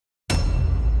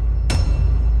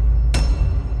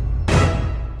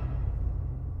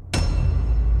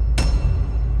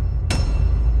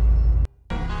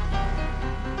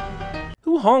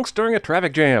honks during a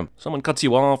traffic jam? Someone cuts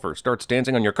you off or starts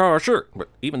dancing on your car, sure, but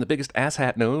even the biggest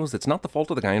asshat knows it's not the fault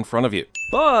of the guy in front of you.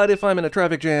 But if I'm in a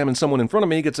traffic jam and someone in front of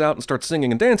me gets out and starts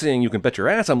singing and dancing, you can bet your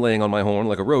ass I'm laying on my horn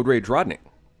like a road rage Rodney.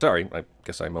 Sorry, I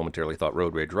guess I momentarily thought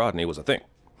road rage Rodney was a thing.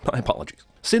 My apologies.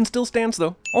 Sin still stands,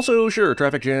 though. Also, sure,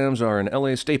 traffic jams are an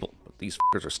LA staple, but these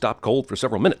fuckers are stopped cold for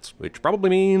several minutes, which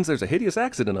probably means there's a hideous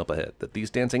accident up ahead that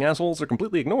these dancing assholes are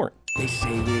completely ignoring. They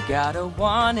say we gotta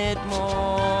want it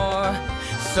more,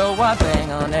 so I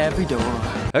bang on every door.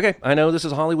 Okay, I know this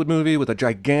is a Hollywood movie with a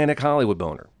gigantic Hollywood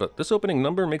boner, but this opening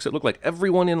number makes it look like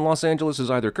everyone in Los Angeles is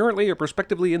either currently or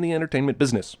prospectively in the entertainment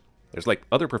business. There's like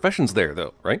other professions there,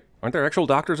 though, right? Aren't there actual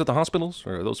doctors at the hospitals?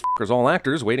 Or are those fuckers all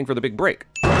actors waiting for the big break?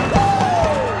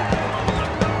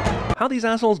 How these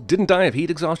assholes didn't die of heat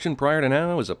exhaustion prior to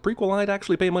now is a prequel I'd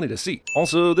actually pay money to see.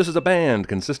 Also, this is a band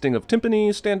consisting of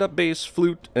timpani, stand-up bass,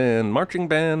 flute, and marching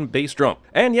band bass drum.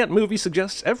 And yet movie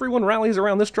suggests everyone rallies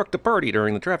around this truck to party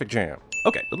during the traffic jam.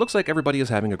 Okay, it looks like everybody is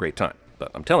having a great time. But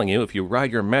I'm telling you, if you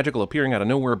ride your magical appearing out of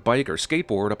nowhere bike or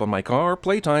skateboard up on my car,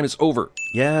 playtime is over.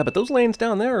 Yeah, but those lanes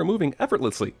down there are moving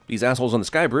effortlessly. These assholes on the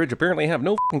Sky Bridge apparently have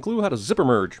no fucking clue how to zipper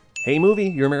merge. Hey movie,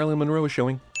 your Marilyn Monroe is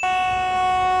showing.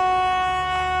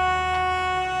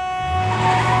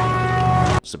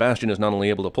 Sebastian is not only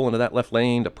able to pull into that left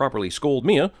lane to properly scold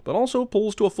Mia, but also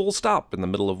pulls to a full stop in the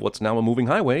middle of what's now a moving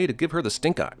highway to give her the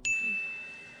stink eye.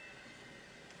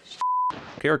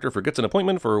 Character forgets an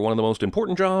appointment for one of the most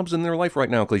important jobs in their life right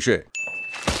now, cliché.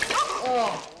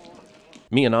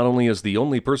 Mia not only is the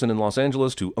only person in Los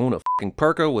Angeles to own a fucking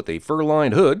parka with a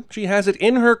fur-lined hood, she has it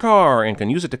in her car and can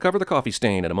use it to cover the coffee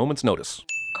stain at a moment's notice.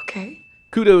 Okay.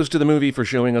 Kudos to the movie for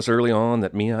showing us early on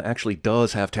that Mia actually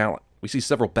does have talent. We see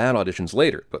several bad auditions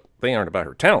later, but they aren't about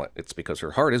her talent. It's because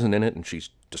her heart isn't in it and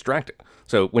she's distracted.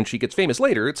 So when she gets famous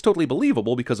later, it's totally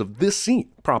believable because of this scene.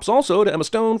 Props also to Emma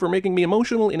Stone for making me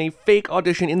emotional in a fake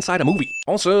audition inside a movie.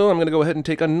 Also, I'm going to go ahead and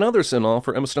take another sin off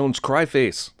for Emma Stone's cry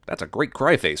face. That's a great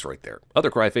cry face right there. Other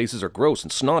cry faces are gross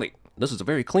and snotty. This is a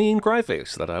very clean cry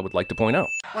face that I would like to point out.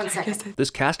 1 second. This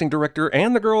casting director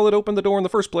and the girl that opened the door in the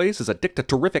first place is a dick to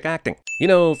terrific acting. You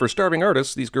know, for starving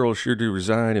artists, these girls sure do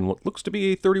reside in what looks to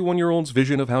be a 31-year-old's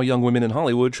vision of how young women in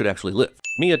Hollywood should actually live.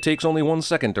 Mia takes only 1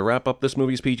 second to wrap up this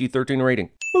movie's PG-13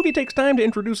 rating. Movie takes time to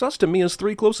introduce us to Mia's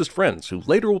 3 closest friends, who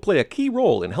later will play a key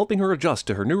role in helping her adjust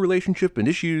to her new relationship and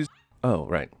issues. Oh,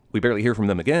 right. We barely hear from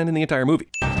them again in the entire movie.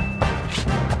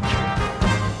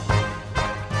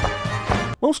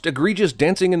 Most egregious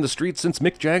dancing in the streets since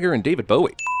Mick Jagger and David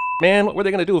Bowie. Man, what were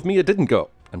they going to do if Mia didn't go?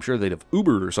 I'm sure they'd have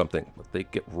Ubered or something, but they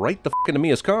get right the f*** into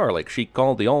Mia's car like she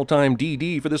called the all-time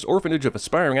DD for this orphanage of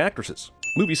aspiring actresses.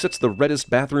 Movie sets the reddest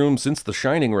bathroom since The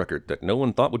Shining record that no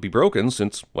one thought would be broken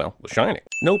since, well, The Shining.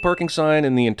 No parking sign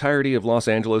in the entirety of Los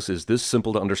Angeles is this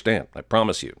simple to understand, I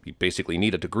promise you. You basically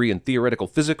need a degree in theoretical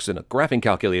physics and a graphing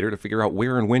calculator to figure out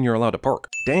where and when you're allowed to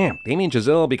park. Damn, Damien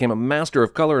Chazelle became a master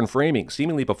of color and framing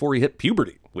seemingly before he hit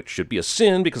puberty, which should be a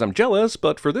sin because I'm jealous,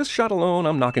 but for this shot alone,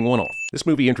 I'm knocking one off. This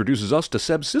movie introduces us to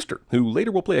Seb's sister, who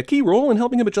later will play a key role in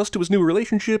helping him adjust to his new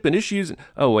relationship and issues.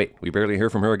 Oh wait, we barely hear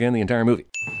from her again the entire movie.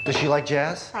 Does she like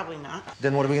jazz? Probably not.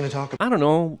 Then what are we going to talk about? I don't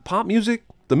know, pop music?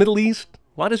 The Middle East?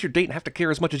 Why does your date have to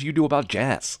care as much as you do about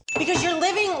jazz? Because you're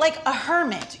living like a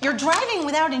hermit. You're driving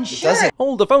without insurance.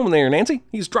 Hold the phone there, Nancy.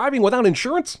 He's driving without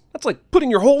insurance? That's like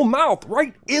putting your whole mouth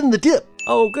right in the dip.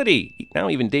 Oh, goody. Now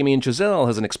even Damien Chazelle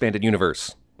has an expanded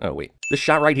universe. Oh, wait. This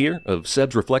shot right here of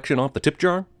Seb's reflection off the tip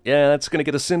jar? Yeah, that's gonna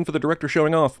get a sin for the director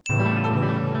showing off.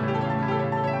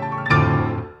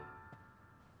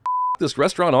 This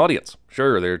restaurant audience.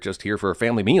 Sure, they're just here for a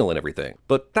family meal and everything.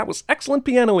 But that was excellent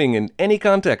pianoing in any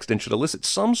context and should elicit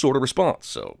some sort of response,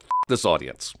 so this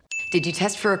audience. Did you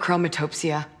test for a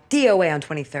chromatopsia? DOA on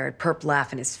 23rd. Perp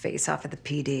laughing his face off at the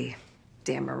PD.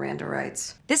 Damn Miranda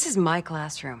rights. This is my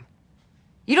classroom.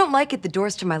 You don't like it, the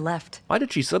door's to my left. Why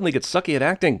did she suddenly get sucky at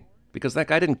acting? Because that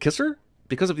guy didn't kiss her?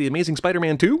 Because of The Amazing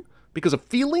Spider-Man 2? Because of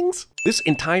feelings? This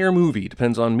entire movie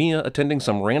depends on Mia attending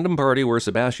some random party where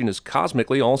Sebastian is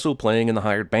cosmically also playing in the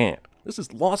hired band. This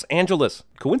is Los Angeles.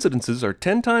 Coincidences are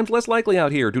 10 times less likely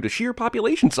out here due to sheer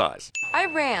population size.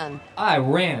 Iran,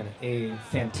 a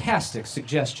fantastic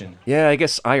suggestion. Yeah, I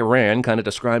guess Iran kind of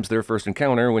describes their first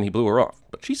encounter when he blew her off.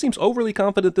 But she seems overly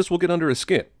confident this will get under his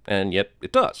skin. And yet,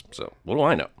 it does. So, what do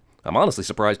I know? I'm honestly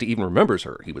surprised he even remembers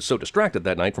her. He was so distracted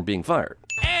that night from being fired.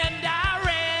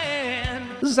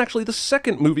 This is actually the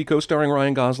second movie co-starring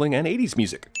Ryan Gosling and 80s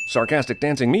music. Sarcastic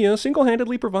dancing Mia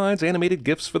single-handedly provides animated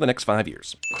GIFs for the next 5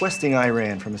 years. Requesting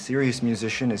Iran from a serious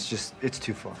musician is just, it's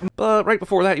too far. But right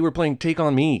before that, you were playing Take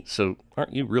On Me, so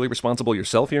aren't you really responsible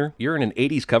yourself here? You're in an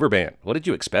 80s cover band. What did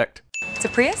you expect? it's a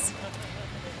Prius?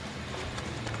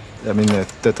 I mean,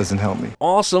 that doesn't help me.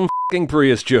 Awesome f***ing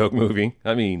Prius joke, movie.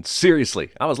 I mean, seriously,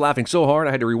 I was laughing so hard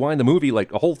I had to rewind the movie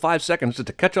like a whole 5 seconds just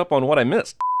to catch up on what I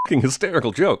missed. F***ing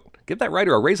hysterical joke. Give that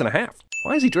writer a raise and a half.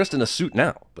 Why is he dressed in a suit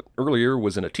now, but earlier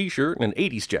was in a t-shirt and an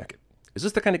 80s jacket? Is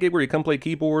this the kind of gig where you come play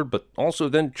keyboard, but also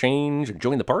then change and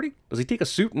join the party? Does he take a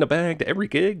suit and a bag to every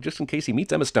gig just in case he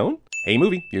meets Emma Stone? Hey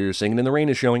movie, Your Singing in the Rain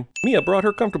is showing. Mia brought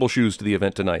her comfortable shoes to the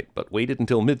event tonight, but waited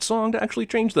until mid-song to actually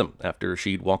change them after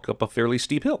she'd walked up a fairly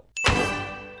steep hill.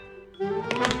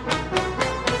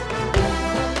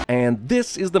 And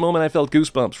this is the moment I felt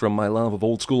goosebumps from my love of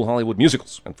old school Hollywood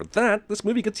musicals. And for that, this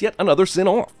movie gets yet another sin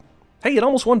off. Hey, it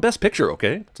almost won Best Picture,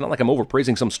 okay? It's not like I'm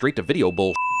overpraising some straight-to-video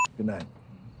bull. Good night.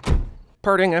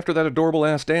 Parting after that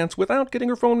adorable-ass dance without getting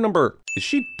her phone number. Is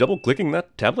she double-clicking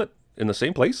that tablet in the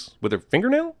same place with her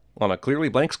fingernail on a clearly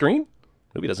blank screen?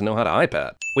 Movie doesn't know how to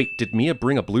iPad. Wait, did Mia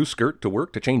bring a blue skirt to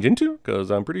work to change into? Because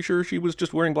I'm pretty sure she was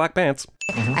just wearing black pants.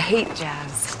 I hate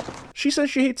jazz. She says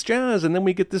she hates jazz, and then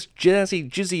we get this jazzy,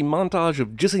 jizzy montage of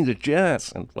jizzing to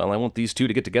jazz. And while I want these two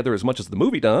to get together as much as the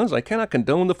movie does, I cannot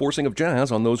condone the forcing of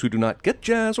jazz on those who do not get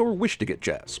jazz or wish to get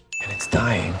jazz. And it's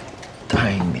dying.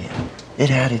 Dying, man. It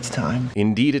had its time.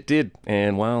 Indeed it did,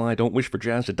 and while I don't wish for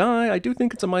jazz to die, I do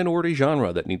think it's a minority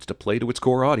genre that needs to play to its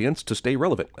core audience to stay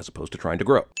relevant, as opposed to trying to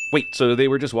grow. Wait, so they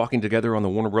were just walking together on the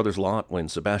Warner Brothers lot when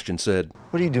Sebastian said,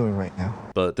 What are you doing right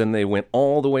now? but then they went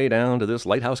all the way down to this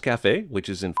Lighthouse Cafe, which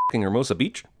is in f***ing Hermosa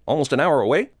Beach, almost an hour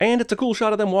away, and it's a cool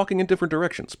shot of them walking in different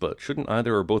directions, but shouldn't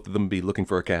either or both of them be looking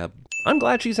for a cab? I'm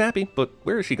glad she's happy, but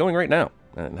where is she going right now?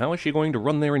 And how is she going to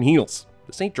run there in heels?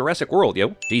 This ain't Jurassic World,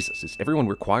 yo. Jesus, is everyone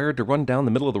required to run down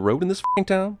the middle of the road in this f***ing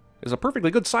town? There's a perfectly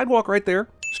good sidewalk right there.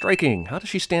 Striking. How does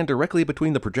she stand directly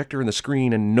between the projector and the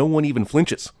screen and no one even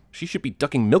flinches? She should be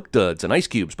ducking milk duds and ice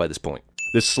cubes by this point.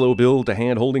 This slow build to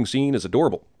hand-holding scene is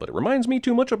adorable, but it reminds me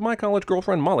too much of my college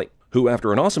girlfriend Molly, who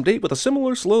after an awesome date with a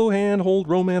similar slow hand-hold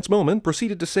romance moment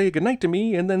proceeded to say goodnight to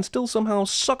me and then still somehow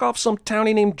suck off some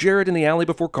townie named Jared in the alley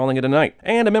before calling it a night.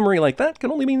 And a memory like that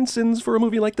can only mean sins for a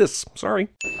movie like this. Sorry.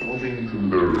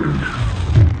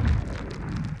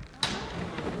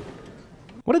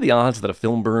 What are the odds that a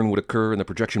film burn would occur in the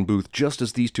projection booth just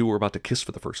as these two were about to kiss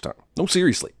for the first time? No,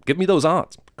 seriously, give me those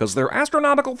odds, because they're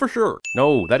astronomical for sure.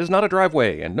 No, that is not a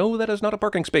driveway, and no, that is not a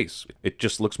parking space. It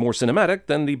just looks more cinematic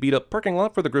than the beat-up parking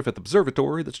lot for the Griffith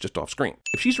Observatory that's just off-screen.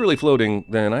 If she's really floating,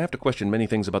 then I have to question many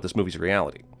things about this movie's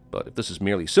reality. But if this is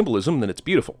merely symbolism, then it's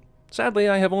beautiful. Sadly,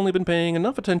 I have only been paying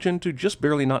enough attention to just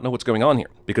barely not know what's going on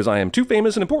here, because I am too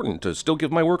famous and important to still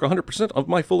give my work 100% of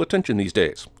my full attention these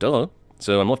days. Duh.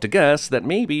 So I'm left to guess that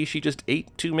maybe she just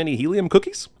ate too many helium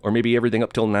cookies? Or maybe everything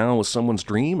up till now was someone's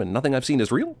dream and nothing I've seen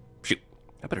is real? Shoot,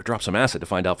 I better drop some acid to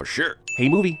find out for sure. Hey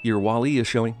movie, Your Wall-E is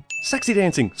showing. Sexy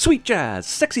dancing, sweet jazz,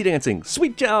 sexy dancing,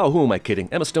 sweet jazz. Who am I kidding?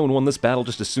 Emma Stone won this battle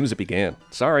just as soon as it began.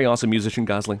 Sorry, awesome musician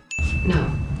Gosling.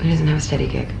 No, he doesn't have a steady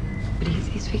gig. But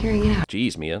he's figuring it out.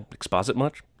 Jeez, Mia, exposit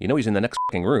much? You know he's in the next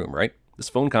f***ing room, right? This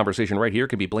phone conversation right here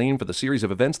can be blamed for the series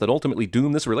of events that ultimately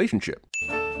doom this relationship.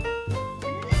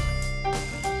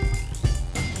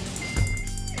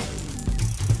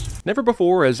 Never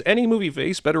before has any movie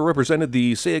face better represented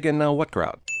the say again now what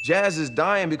crowd. Jazz is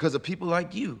dying because of people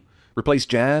like you. Replace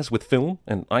jazz with film,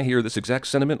 and I hear this exact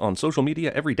sentiment on social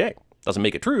media every day. Doesn't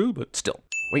make it true, but still.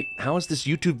 Wait, how is this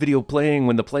YouTube video playing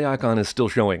when the play icon is still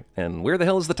showing? And where the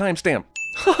hell is the timestamp?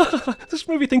 This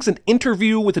movie thinks an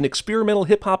interview with an experimental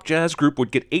hip-hop jazz group would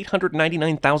get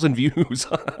 899,000 views.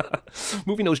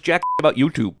 Movie knows jack about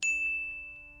YouTube.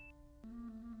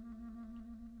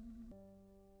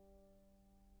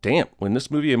 Damn, when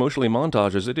this movie emotionally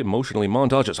montages, it emotionally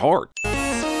montages hard.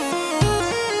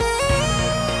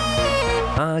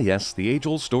 Ah yes, the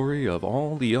age-old story of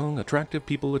all the young, attractive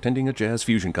people attending a jazz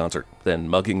fusion concert, then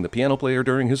mugging the piano player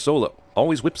during his solo.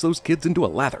 Always whips those kids into a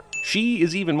lather. She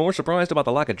is even more surprised about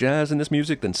the lack of jazz in this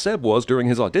music than Seb was during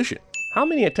his audition. How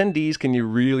many attendees can you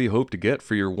really hope to get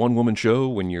for your one-woman show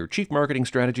when your chief marketing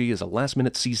strategy is a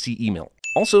last-minute CC email?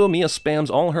 Also, Mia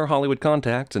spams all her Hollywood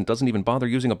contacts and doesn't even bother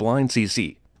using a blind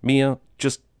CC. Mia,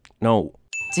 just no.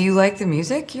 Do you like the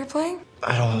music you're playing?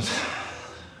 I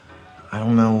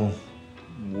don't know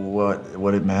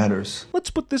what it matters.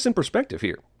 Let's put this in perspective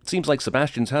here. It seems like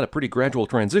Sebastian's had a pretty gradual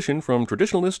transition from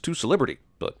traditionalist to celebrity,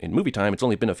 but in movie time it's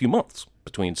only been a few months,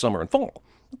 between summer and fall.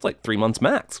 It's like 3 months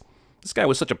max. This guy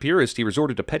was such a purist he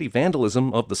resorted to petty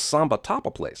vandalism of the Samba Tapa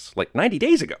place, like 90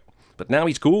 days ago. But now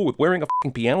he's cool with wearing a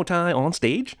f***ing piano tie on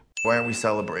stage? Why aren't we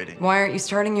celebrating? Why aren't you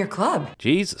starting your club?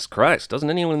 Jesus Christ,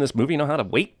 doesn't anyone in this movie know how to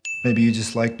wait? Maybe you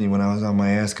just liked me when I was on my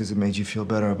ass because it made you feel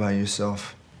better about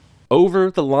yourself.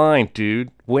 Over the line, dude.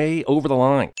 Way over the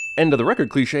line. End of the record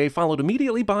cliche followed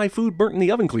immediately by food burnt in the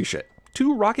oven cliche.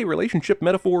 2 rocky relationship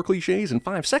metaphor cliches in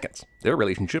 5 seconds. Their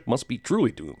relationship must be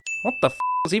truly doomed. What the f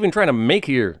is he even trying to make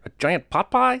here? A giant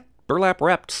pot pie? Burlap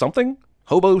wrapped something?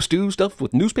 Hobo stew stuffed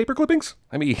with newspaper clippings?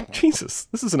 I mean, Jesus,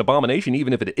 this is an abomination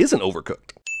even if it isn't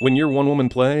overcooked. When your one-woman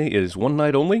play is one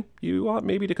night only, you ought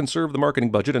maybe to conserve the marketing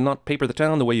budget and not paper the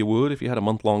town the way you would if you had a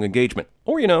month-long engagement.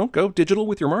 Or, you know, go digital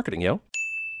with your marketing, yo.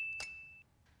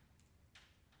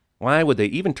 Why would they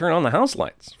even turn on the house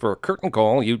lights? For a curtain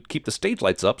call, you'd keep the stage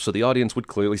lights up so the audience would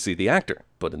clearly see the actor.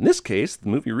 But in this case, the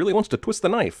movie really wants to twist the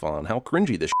knife on how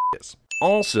cringy this is.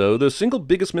 Also, the single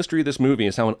biggest mystery of this movie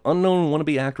is how an unknown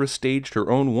wannabe actress staged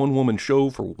her own one-woman show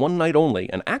for one night only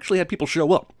and actually had people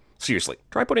show up. Seriously,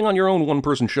 try putting on your own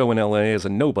one-person show in LA as a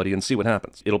nobody and see what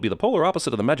happens. It'll be the polar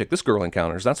opposite of the magic this girl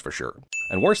encounters, that's for sure.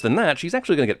 And worse than that, she's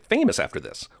actually going to get famous after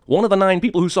this. One of the 9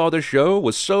 people who saw this show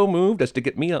was so moved as to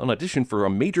get Mia an audition for a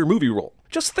major movie role.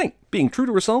 Just think, being true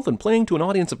to herself and playing to an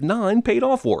audience of 9 paid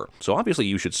off for her. So obviously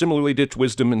you should similarly ditch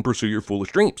wisdom and pursue your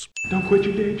foolish dreams. Don't quit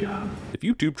your day job. If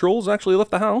YouTube trolls actually left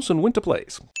the house and went to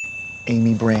plays.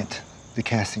 Amy Brandt, the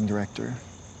casting director.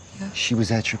 She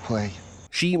was at your play.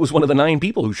 She was one of the 9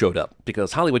 people who showed up,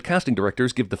 because Hollywood casting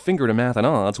directors give the finger to math and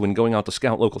odds when going out to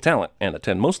scout local talent, and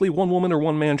attend mostly one-woman or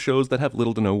one-man shows that have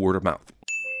little to no word of mouth.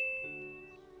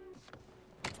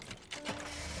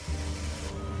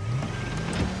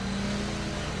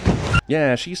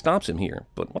 Yeah, she stops him here,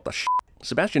 but what the sh**?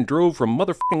 Sebastian drove from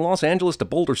motherfucking Los Angeles to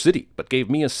Boulder City, but gave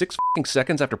Mia 6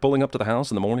 seconds after pulling up to the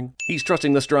house in the morning. He's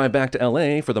trusting this drive back to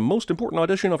LA for the most important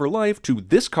audition of her life to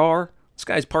this car. This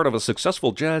guy's part of a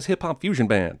successful jazz hip-hop fusion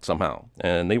band, somehow.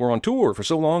 And they were on tour for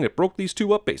so long it broke these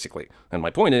two up, basically. And my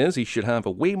point is, he should have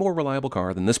a way more reliable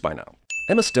car than this by now.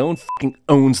 Emma Stone fucking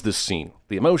owns this scene.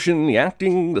 The emotion, the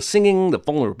acting, the singing, the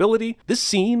vulnerability. This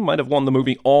scene might have won the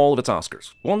movie all of its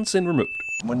Oscars, once and removed.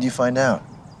 When do you find out?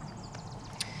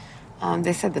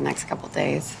 They said the next couple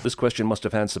days. This question must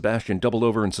have had Sebastian doubled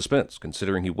over in suspense,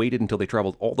 considering he waited until they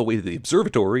traveled all the way to the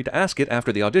observatory to ask it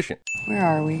after the audition. Where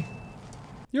are we?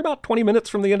 You're about 20 minutes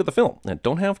from the end of the film, and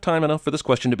don't have time enough for this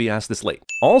question to be asked this late.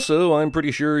 Also, I'm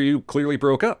pretty sure you clearly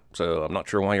broke up, so I'm not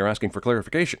sure why you're asking for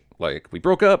clarification. Like, we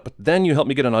broke up, but then you helped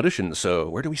me get an audition, so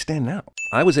where do we stand now?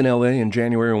 I was in LA in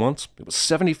January once. It was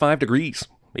 75 degrees.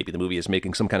 Maybe the movie is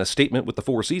making some kind of statement with the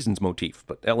Four Seasons motif,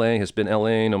 but LA has been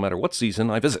LA no matter what season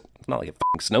I visit. It's not like it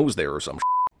fucking snows there or some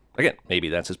shit. Again, maybe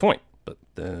that's his point, but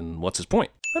then what's his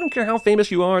point? I don't care how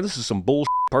famous you are, this is some bullshit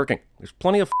parking. There's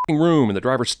plenty of fucking room, and the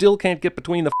driver still can't get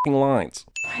between the fucking lines.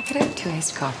 I could have 2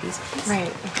 iced coffees, please. Right,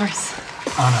 of course.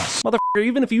 On us. Motherfucker,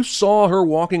 even if you saw her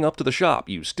walking up to the shop,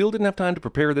 you still didn't have time to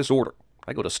prepare this order.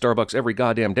 I go to Starbucks every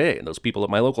goddamn day, and those people at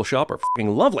my local shop are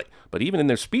fucking lovely. But even in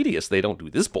their speediest, they don't do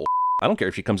this bullshit. I don't care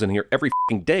if she comes in here every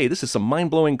fucking day, this is some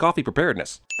mind-blowing coffee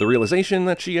preparedness. The realization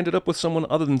that she ended up with someone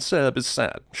other than Seb is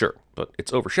sad, sure, but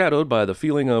it's overshadowed by the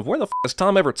feeling of where the f*** has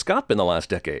Tom Everett Scott been the last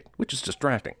decade, which is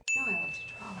distracting.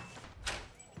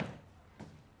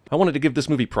 I wanted to give this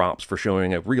movie props for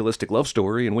showing a realistic love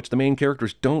story in which the main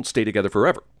characters don't stay together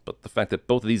forever, but the fact that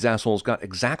both of these assholes got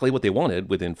exactly what they wanted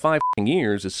within 5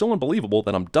 years is so unbelievable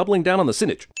that I'm doubling down on the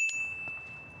signage.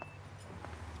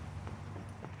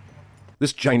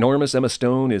 This ginormous Emma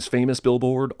Stone is famous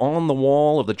billboard on the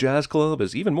wall of the jazz club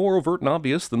is even more overt and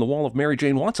obvious than the wall of Mary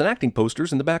Jane Watson acting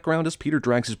posters in the background as Peter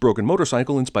drags his broken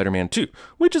motorcycle in Spider-Man 2,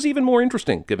 which is even more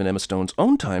interesting given Emma Stone's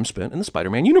own time spent in the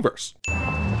Spider-Man universe.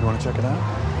 You want to check it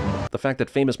out? The fact that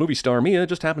famous movie star Mia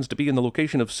just happens to be in the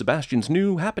location of Sebastian's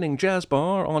new happening jazz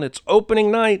bar on its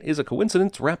opening night is a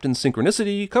coincidence wrapped in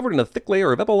synchronicity, covered in a thick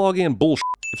layer of epiloguian bullshit.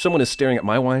 If someone is staring at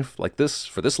my wife like this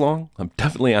for this long, I'm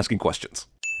definitely asking questions.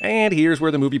 And here's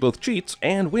where the movie both cheats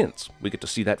and wins. We get to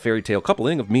see that fairy tale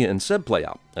coupling of Mia and Seb play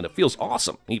out, and it feels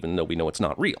awesome, even though we know it's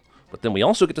not real. But then we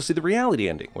also get to see the reality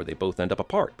ending, where they both end up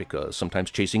apart, because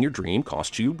sometimes chasing your dream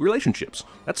costs you relationships.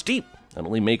 That's deep, and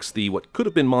only makes the what could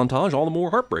have been montage all the more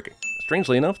heartbreaking.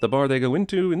 Strangely enough, the bar they go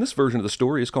into in this version of the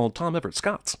story is called Tom Everett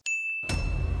Scott's.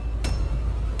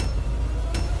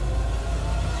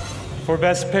 For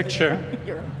Best Picture.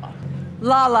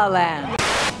 La La Land.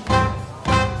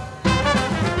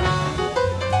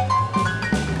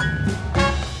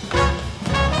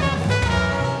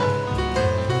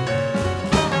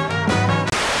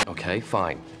 Okay,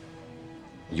 fine.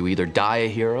 You either die a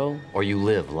hero, or you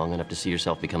live long enough to see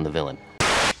yourself become the villain.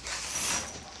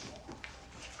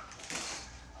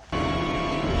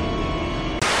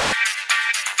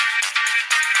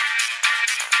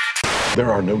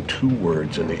 There are no 2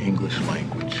 words in the English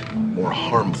language more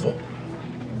harmful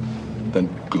than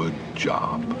good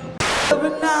job.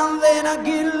 Every now and then I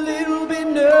get a little bit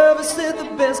nervous that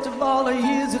the best of all the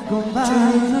years are gone by.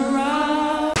 Turn around.